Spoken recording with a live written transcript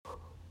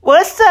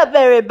What's up,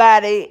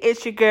 everybody?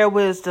 It's your girl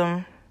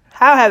Wisdom.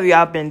 How have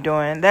y'all been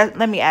doing?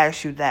 Let me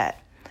ask you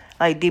that.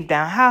 Like deep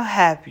down, how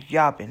have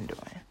y'all been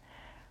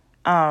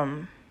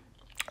doing?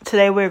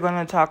 Today we're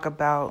gonna talk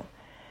about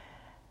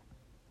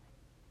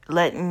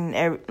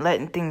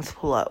letting things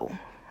flow,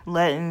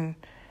 letting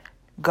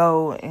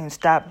go, and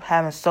stop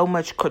having so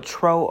much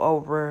control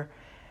over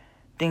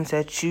things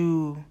that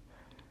you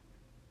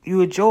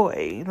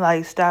enjoy.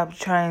 Like stop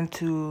trying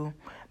to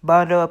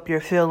bottle up your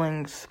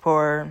feelings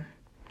for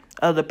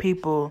other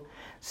people.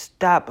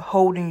 Stop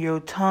holding your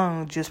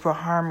tongue just for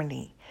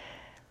harmony.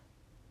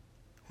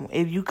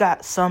 If you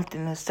got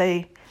something to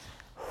say,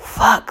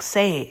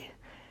 say it.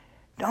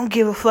 Don't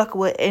give a fuck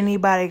what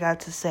anybody got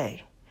to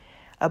say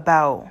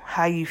about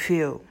how you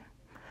feel,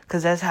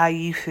 because that's how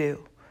you feel.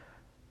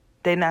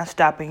 They're not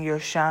stopping your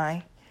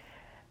shine.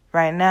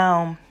 Right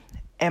now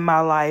in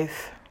my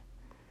life,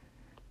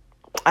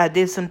 I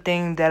did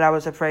something that I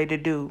was afraid to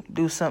do.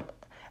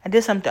 I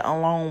did something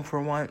alone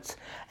for once,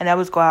 and that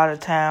was go out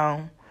of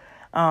town.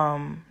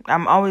 I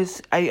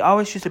always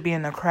used to be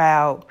in the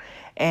crowd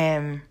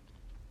and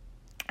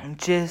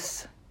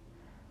just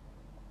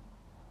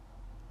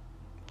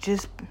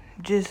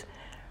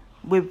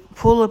with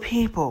full of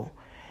people.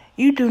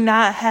 You do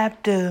not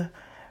have to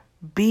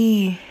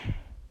be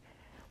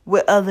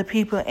with other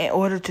people in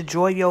order to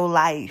enjoy your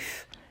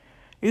life.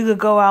 You could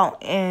go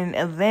out in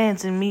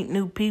events and meet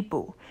new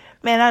people.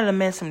 Man, I done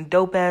met some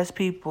dope ass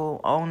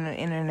people on the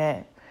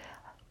internet.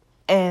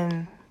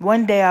 And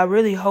one day I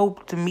really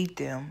hope to meet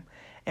them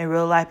in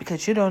real life,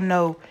 because you don't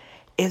know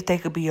if they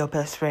could be your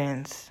best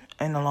friends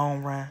in the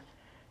long run.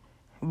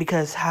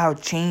 Because how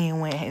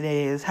genuine it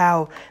is,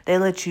 how they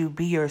let you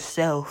be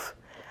yourself,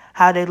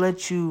 how they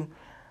let you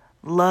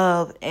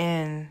love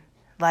and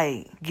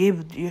like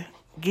give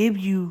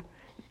you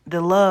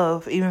the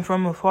love even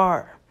from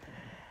afar.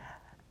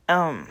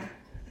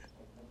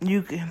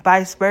 You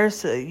vice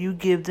versa, you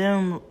give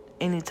them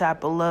any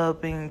type of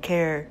love and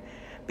care,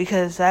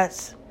 because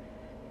that's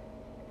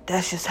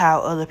just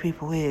how other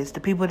people is. The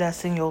people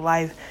that's in your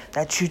life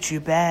that treat you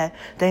bad,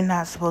 they're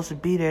not supposed to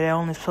be there. They're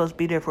only supposed to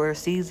be there for a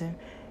season.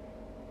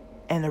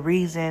 And the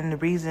reason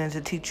is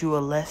to teach you a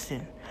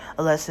lesson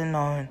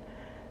on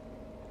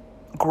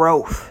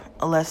growth,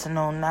 a lesson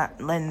on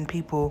not letting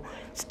people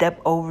step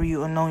over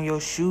you and on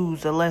your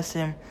shoes, a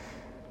lesson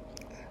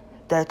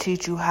that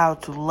teach you how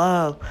to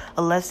love,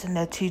 a lesson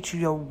that teach you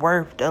your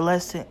worth, a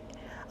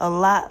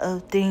lot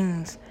of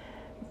things,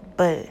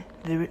 but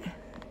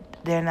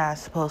they're not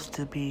supposed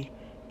to be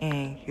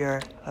in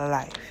your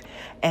life.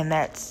 And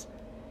that's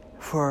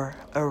for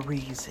a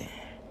reason.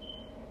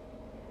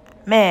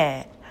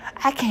 Man,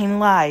 I can't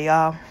lie,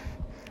 y'all.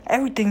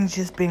 Everything's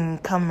just been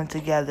coming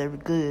together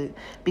good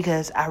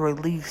because I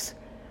released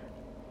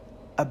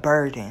a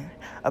burden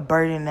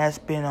that's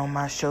been on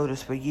my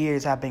shoulders for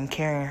years. I've been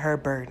carrying her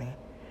burden.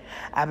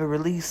 I've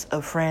released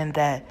a friend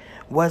that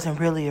wasn't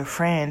really a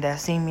friend, that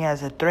seen me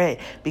as a threat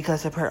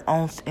because of her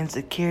own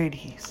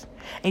insecurities.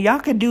 And y'all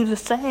could do the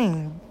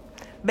same,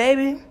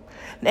 baby.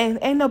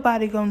 Ain't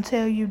nobody gonna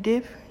tell you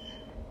different.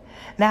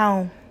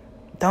 Now,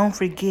 don't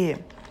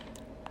forget,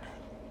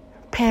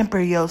 pamper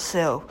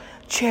yourself,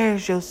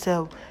 cherish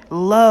yourself,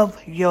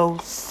 love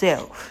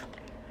yourself,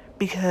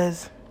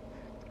 because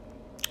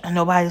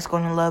nobody's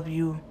gonna love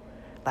you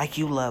like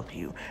you love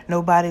you.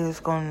 Nobody is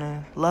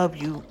gonna love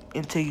you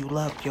until you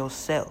love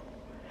yourself.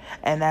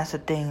 And that's the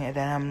thing that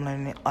I'm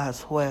learning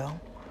as well.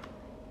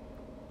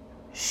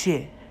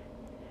 Shit.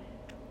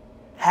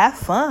 Have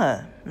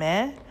fun,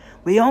 man.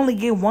 We only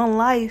get one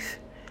life.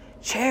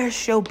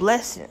 Cherish your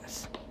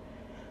blessings.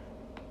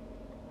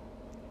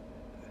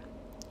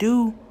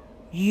 Do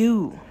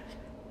you.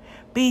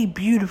 Be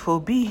beautiful.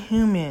 Be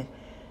human.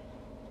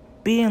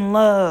 Be in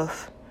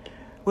love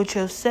with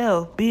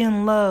yourself. Be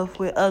in love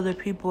with other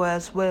people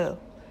as well.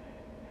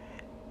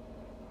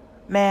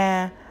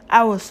 Man,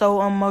 I was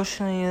so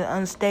emotionally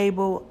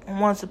unstable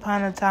once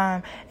upon a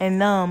time and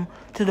numb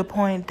to the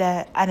point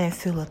that I didn't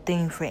feel a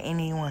thing for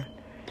anyone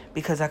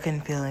because I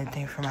couldn't feel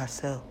anything for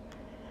myself.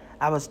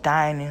 I was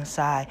dying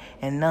inside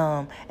and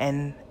numb,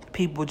 and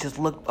people just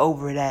looked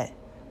over that.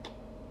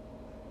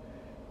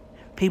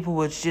 People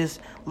was just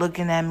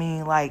looking at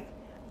me like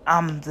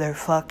I'm their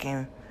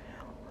fucking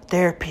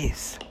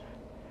therapist.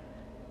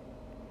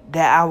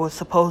 That I was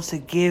supposed to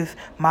give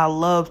my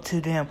love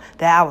to them.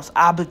 That I was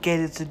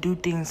obligated to do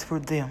things for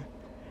them.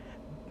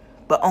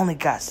 But only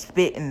got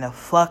spit in the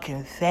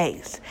fucking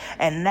face.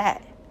 And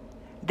that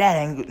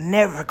ain't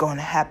never going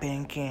to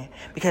happen again.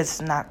 Because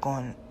it's not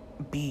going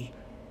to be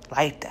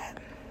like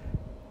that.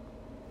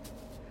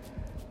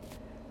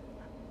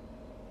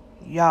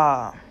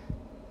 Y'all,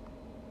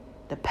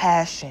 the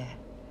passion.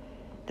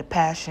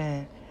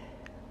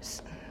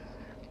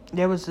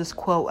 There was this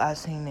quote, I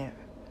seen it.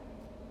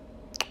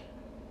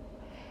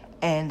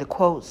 And the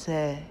quote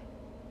said,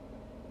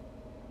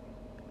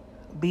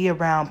 be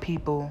around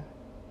people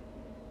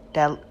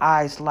that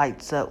eyes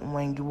lights up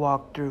when you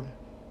walk through.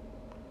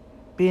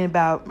 Being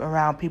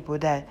around people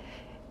that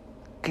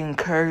can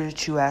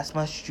encourage you as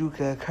much as you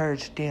can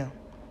encourage them.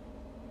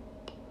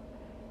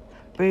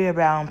 Be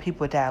around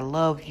people that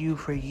love you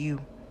for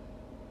you.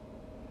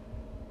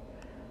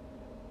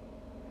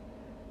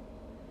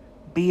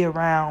 Be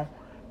around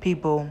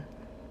people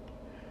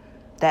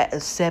that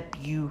accept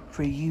you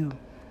for you,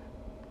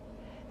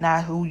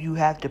 not who you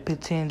have to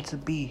pretend to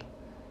be.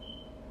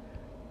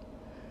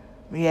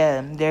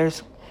 Yeah,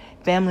 there's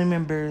family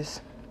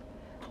members.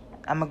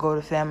 I'm going to go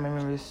to family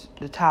members,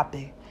 the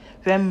topic.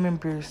 Family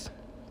members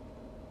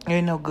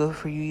ain't no good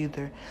for you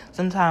either.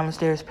 Sometimes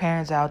there's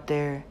parents out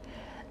there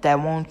that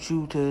want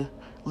you to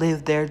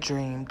live their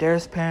dream.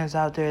 There's parents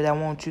out there that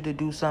want you to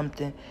do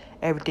something,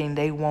 everything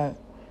they want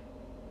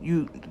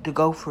you to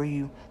go for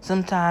you.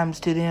 Sometimes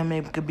to them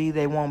it could be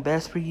they want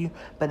best for you,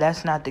 but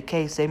that's not the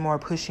case. They more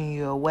pushing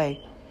you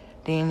away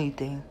than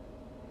anything.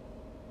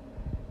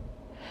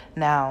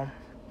 Now,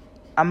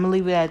 I'm going to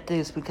leave it at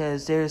this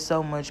because there's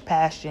so much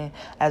passion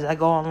as I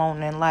go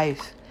along in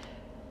life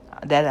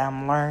that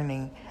I'm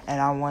learning,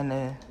 and I want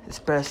to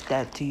express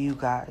that to you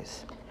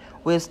guys.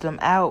 Wisdom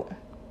out.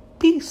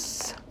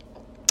 Peace.